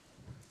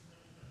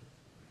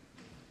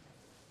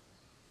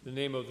In the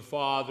name of the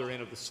Father,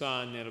 and of the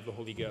Son, and of the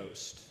Holy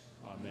Ghost.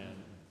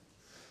 Amen.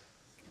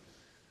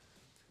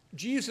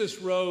 Jesus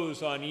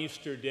rose on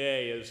Easter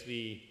Day as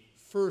the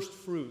first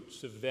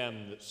fruits of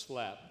them that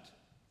slept.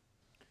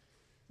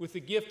 With the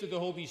gift of the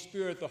Holy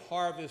Spirit, the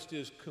harvest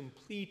is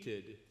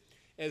completed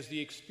as the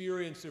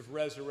experience of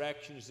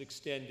resurrection is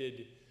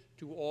extended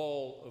to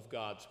all of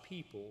God's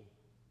people.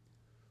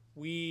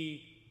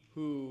 We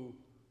who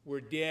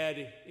were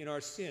dead in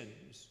our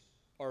sins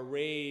are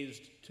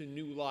raised to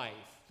new life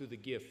through the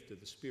gift of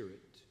the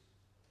Spirit.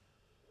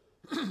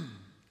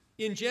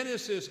 In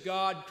Genesis,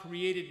 God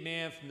created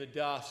man from the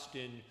dust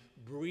and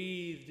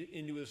breathed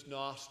into his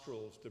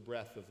nostrils the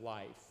breath of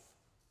life.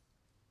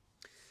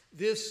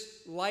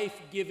 This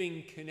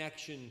life-giving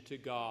connection to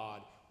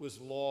God was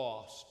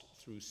lost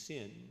through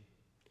sin.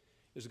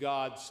 As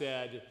God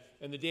said,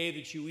 "And the day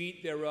that you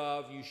eat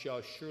thereof, you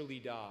shall surely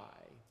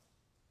die."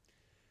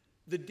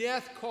 The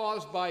death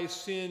caused by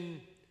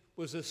sin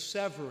was a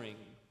severing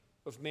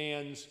of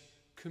man's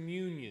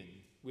communion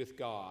with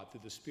God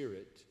through the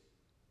Spirit.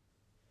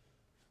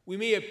 We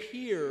may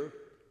appear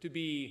to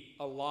be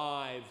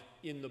alive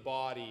in the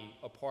body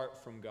apart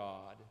from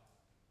God,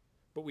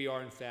 but we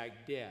are in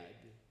fact dead.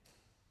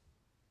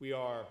 We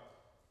are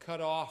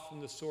cut off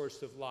from the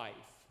source of life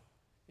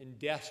and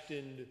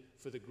destined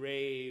for the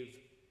grave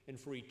and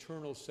for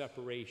eternal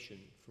separation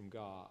from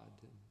God.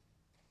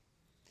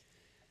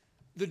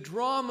 The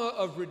drama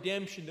of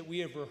redemption that we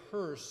have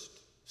rehearsed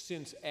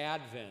since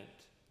Advent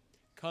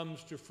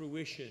comes to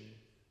fruition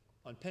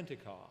on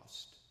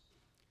Pentecost.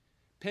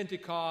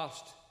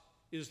 Pentecost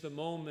is the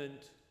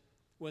moment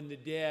when the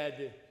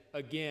dead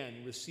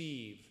again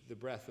receive the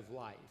breath of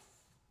life.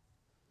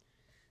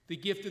 The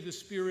gift of the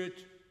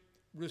Spirit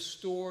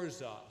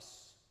restores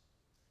us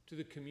to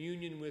the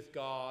communion with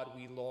God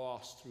we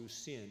lost through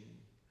sin.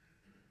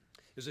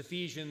 As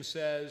Ephesians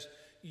says,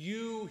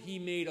 "You he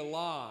made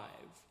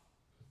alive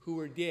who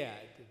were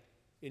dead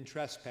in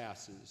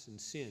trespasses and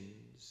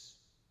sins."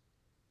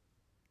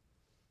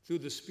 Through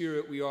the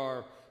Spirit, we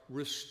are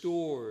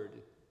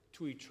restored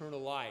to eternal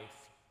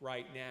life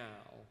right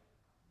now,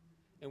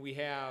 and we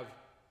have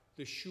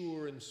the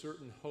sure and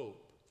certain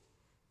hope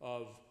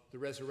of the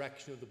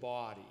resurrection of the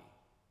body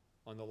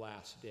on the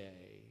last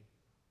day.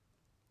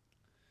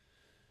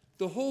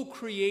 The whole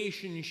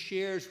creation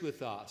shares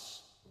with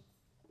us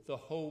the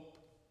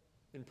hope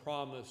and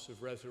promise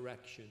of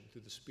resurrection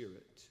through the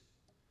Spirit.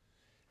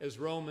 As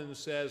Romans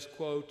says,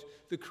 quote,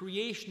 "The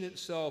creation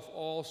itself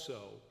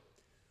also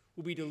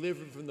will be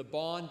delivered from the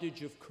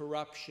bondage of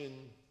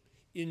corruption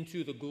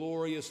into the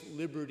glorious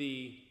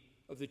liberty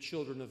of the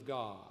children of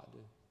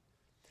God.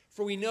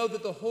 For we know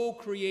that the whole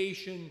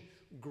creation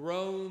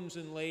groans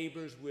and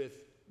labors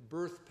with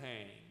birth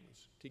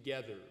pangs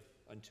together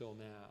until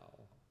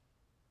now."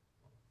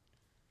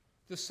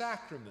 The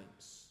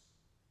sacraments,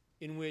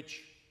 in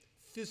which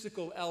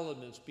physical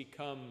elements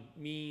become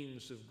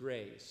means of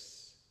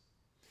grace,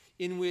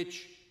 in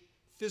which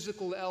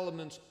physical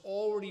elements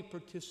already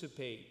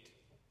participate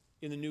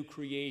in the new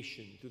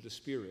creation through the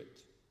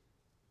Spirit,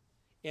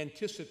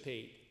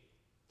 anticipate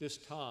this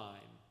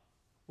time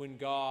when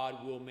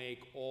God will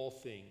make all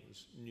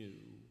things new.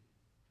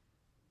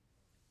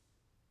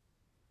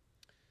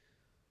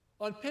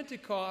 On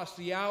Pentecost,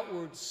 the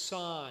outward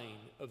sign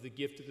of the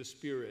gift of the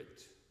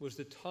Spirit was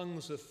the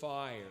tongues of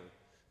fire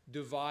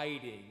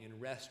dividing and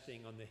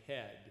resting on the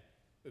head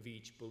of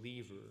each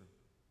believer.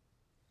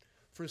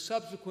 For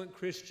subsequent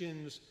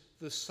Christians,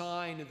 the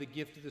sign of the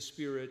gift of the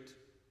Spirit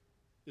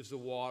is the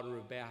water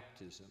of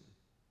baptism.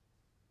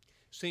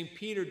 St.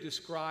 Peter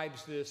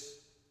describes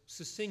this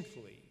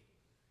succinctly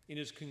in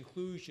his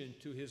conclusion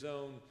to his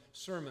own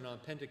sermon on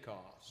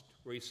Pentecost,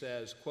 where he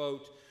says,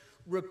 quote,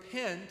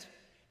 "Repent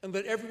and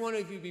let every one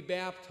of you be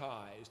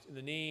baptized in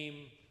the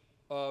name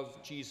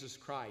of Jesus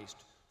Christ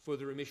for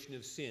the remission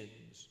of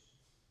sins,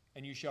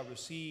 and you shall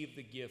receive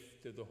the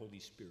gift of the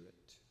Holy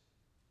Spirit."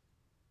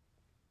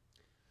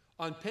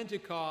 On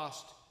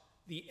Pentecost,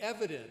 the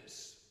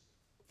evidence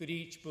that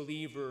each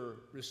believer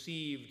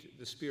received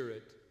the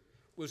Spirit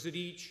was that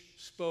each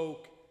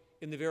spoke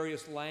in the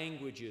various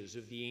languages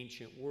of the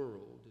ancient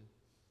world.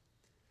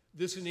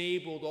 This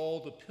enabled all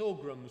the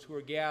pilgrims who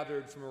were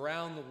gathered from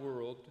around the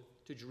world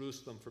to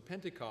Jerusalem for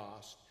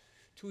Pentecost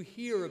to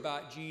hear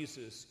about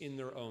Jesus in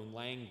their own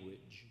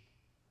language.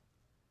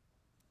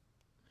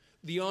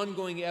 The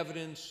ongoing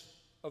evidence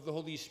of the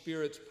Holy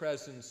Spirit's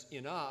presence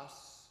in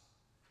us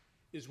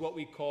is what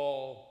we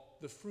call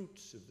the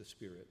fruits of the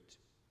Spirit.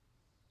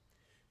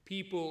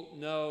 People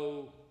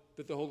know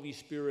that the Holy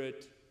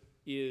Spirit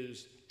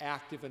is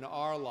active in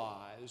our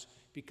lives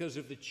because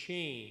of the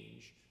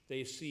change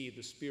they see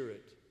the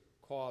Spirit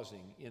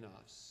causing in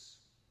us.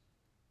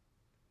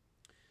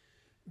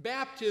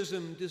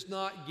 Baptism does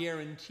not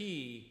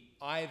guarantee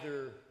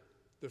either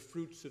the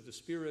fruits of the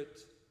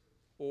Spirit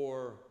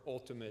or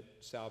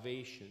ultimate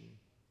salvation.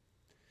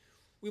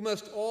 We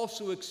must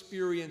also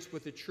experience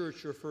what the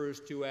Church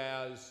refers to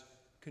as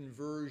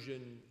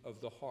conversion of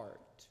the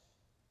heart.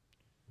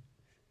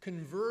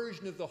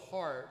 Conversion of the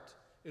heart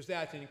is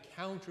that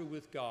encounter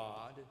with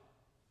God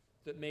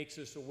that makes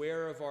us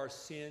aware of our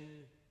sin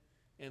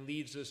and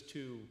leads us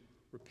to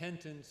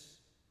repentance,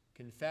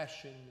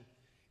 confession,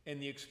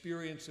 and the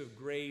experience of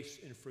grace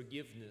and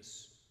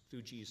forgiveness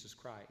through Jesus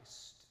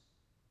Christ.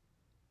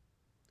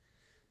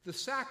 The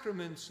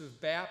sacraments of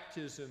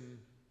baptism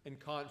and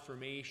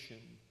confirmation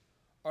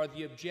are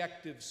the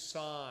objective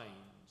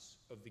signs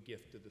of the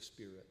gift of the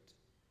Spirit.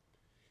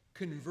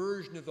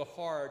 Conversion of the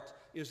heart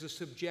is a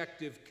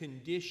subjective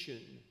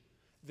condition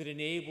that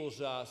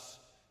enables us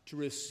to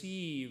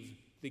receive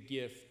the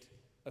gift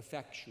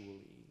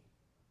effectually.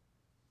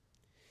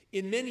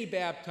 In many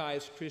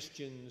baptized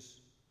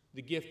Christians,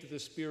 the gift of the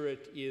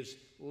Spirit is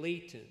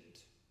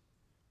latent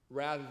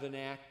rather than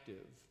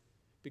active,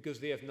 because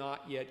they have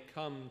not yet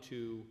come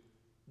to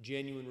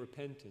genuine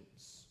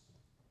repentance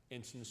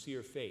and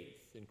sincere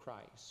faith in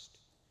Christ.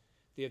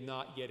 They have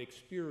not yet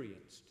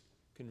experienced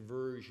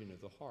conversion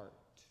of the heart.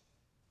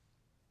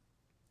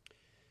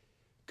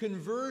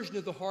 Conversion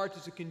of the heart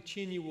is a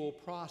continual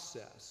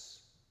process.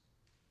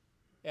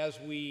 As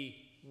we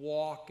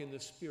walk in the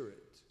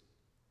Spirit,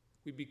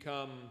 we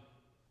become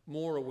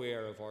more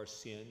aware of our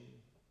sin,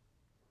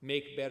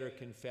 make better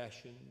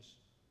confessions,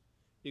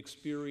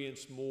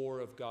 experience more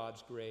of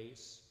God's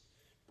grace,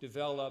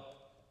 develop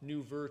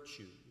new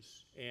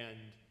virtues and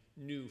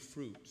new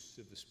fruits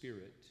of the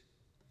Spirit.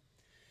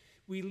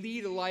 We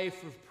lead a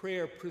life of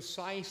prayer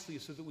precisely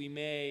so that we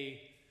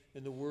may,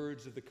 in the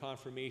words of the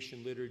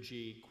confirmation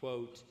liturgy,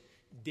 quote,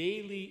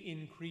 daily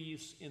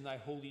increase in thy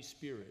Holy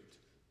Spirit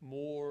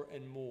more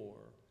and more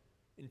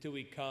until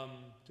we come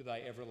to thy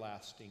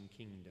everlasting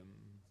kingdom.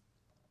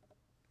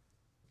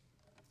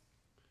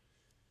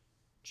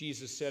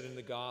 Jesus said in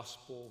the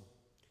gospel,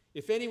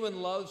 if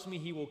anyone loves me,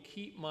 he will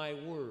keep my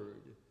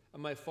word,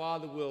 and my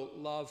Father will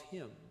love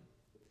him,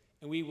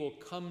 and we will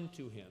come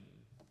to him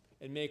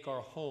and make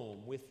our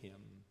home with him.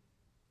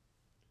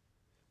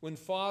 When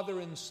Father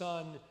and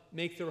Son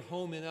make their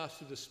home in us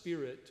through the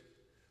Spirit,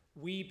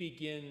 we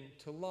begin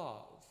to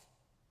love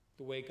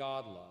the way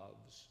God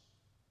loves.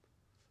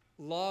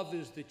 Love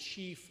is the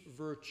chief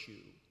virtue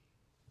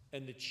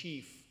and the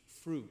chief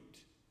fruit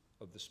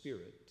of the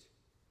Spirit.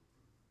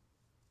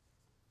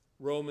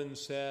 Romans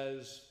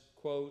says,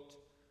 quote,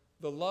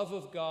 the love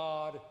of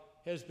God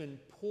has been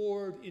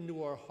poured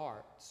into our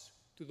hearts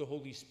through the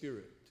Holy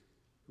Spirit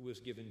who was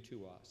given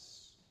to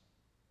us.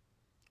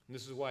 And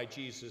this is why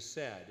Jesus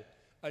said,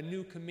 a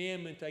new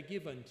commandment I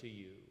give unto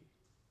you,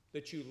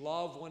 that you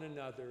love one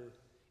another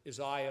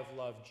as I have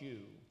loved you.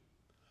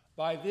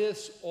 By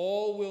this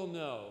all will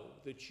know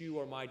that you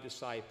are my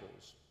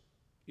disciples,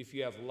 if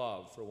you have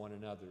love for one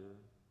another.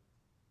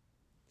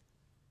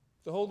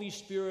 The Holy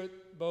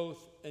Spirit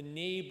both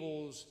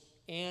enables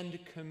and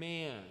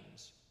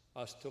commands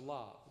us to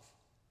love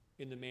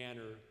in the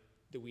manner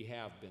that we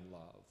have been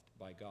loved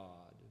by God.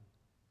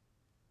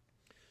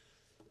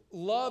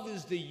 Love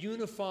is the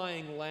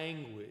unifying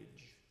language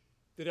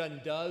that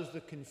undoes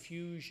the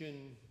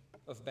confusion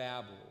of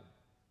Babel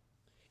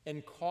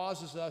and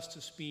causes us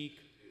to speak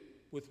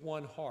with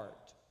one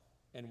heart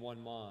and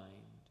one mind.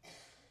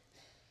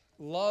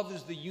 Love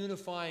is the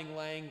unifying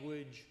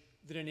language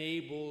that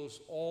enables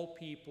all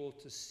people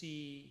to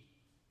see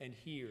and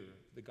hear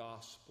the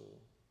gospel.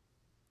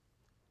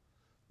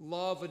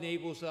 Love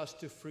enables us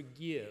to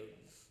forgive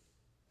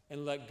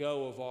and let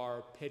go of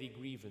our petty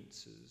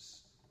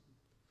grievances.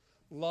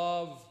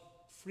 Love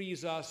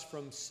frees us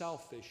from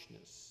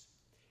selfishness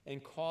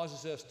and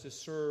causes us to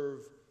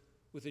serve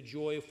with a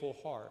joyful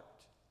heart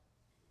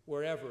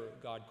wherever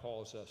God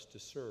calls us to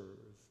serve.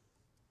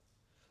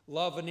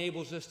 Love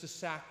enables us to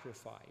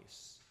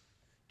sacrifice,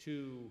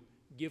 to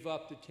give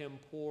up the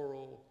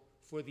temporal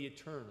for the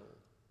eternal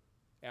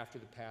after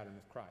the pattern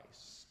of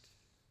Christ.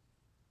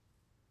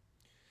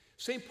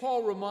 St.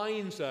 Paul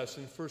reminds us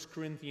in 1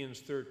 Corinthians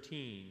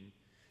 13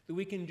 that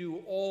we can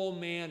do all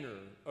manner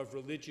of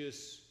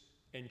religious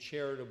and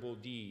charitable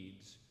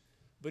deeds,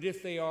 but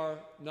if they are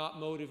not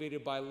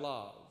motivated by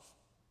love,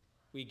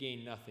 we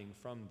gain nothing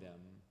from them.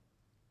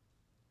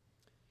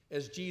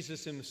 As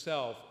Jesus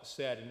himself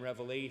said in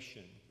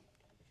Revelation,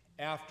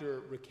 after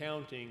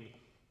recounting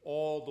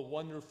all the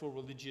wonderful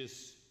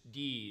religious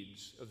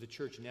deeds of the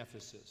church in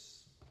Ephesus,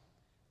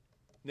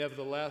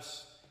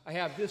 nevertheless, I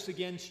have this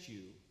against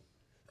you,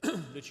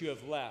 that you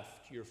have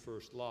left your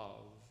first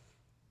love.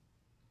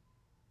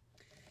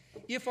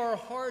 If our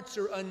hearts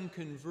are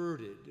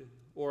unconverted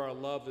or our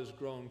love has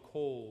grown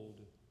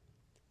cold,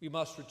 we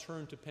must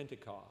return to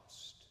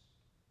Pentecost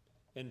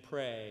and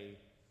pray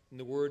in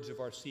the words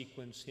of our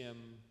sequence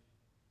hymn,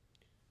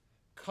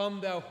 come,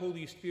 thou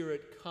Holy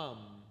Spirit, come,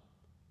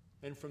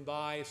 and from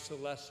thy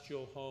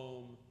celestial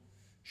home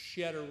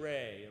shed a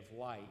ray of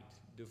light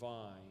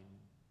divine.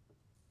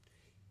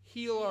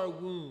 Heal our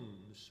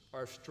wounds,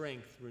 our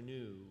strength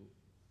renew.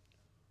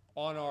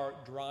 On our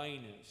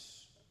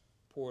dryness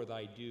pour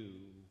thy dew.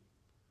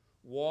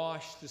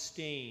 Wash the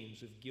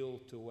stains of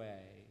guilt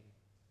away.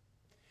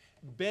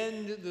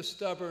 Bend the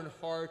stubborn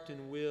heart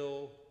and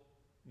will.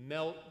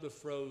 Melt the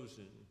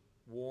frozen,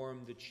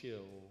 warm the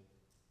chill.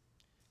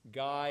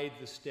 Guide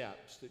the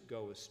steps that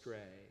go astray.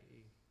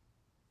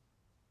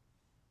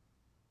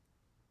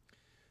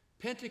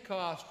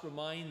 Pentecost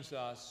reminds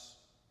us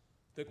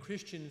the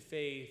Christian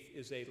faith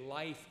is a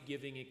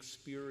life-giving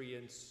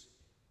experience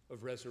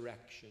of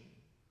resurrection.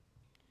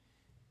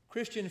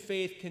 Christian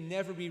faith can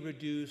never be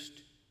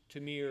reduced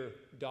to mere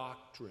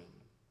doctrine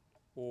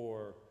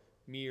or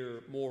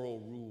mere moral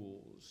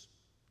rules.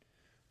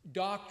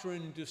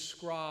 Doctrine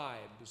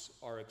describes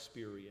our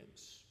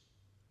experience.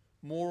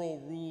 Moral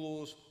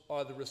rules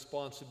are the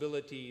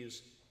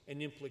responsibilities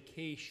and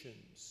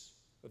implications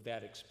of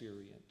that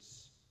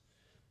experience.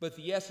 But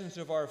the essence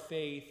of our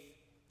faith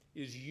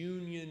is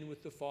union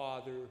with the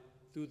Father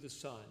through the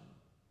Son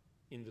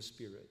in the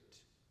Spirit.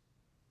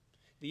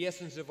 The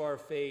essence of our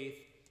faith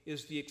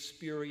is the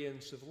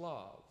experience of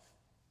love,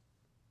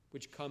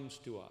 which comes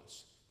to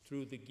us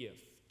through the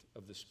gift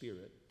of the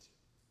Spirit.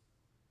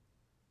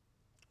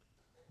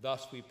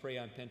 Thus we pray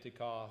on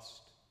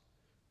Pentecost,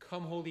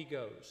 "Come, Holy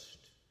Ghost,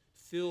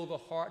 fill the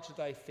hearts of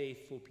thy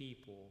faithful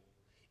people,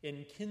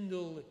 and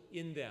kindle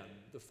in them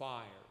the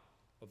fire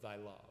of thy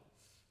love."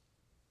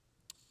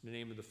 In the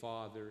name of the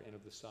Father, and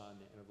of the Son,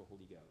 and of the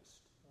Holy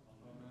Ghost.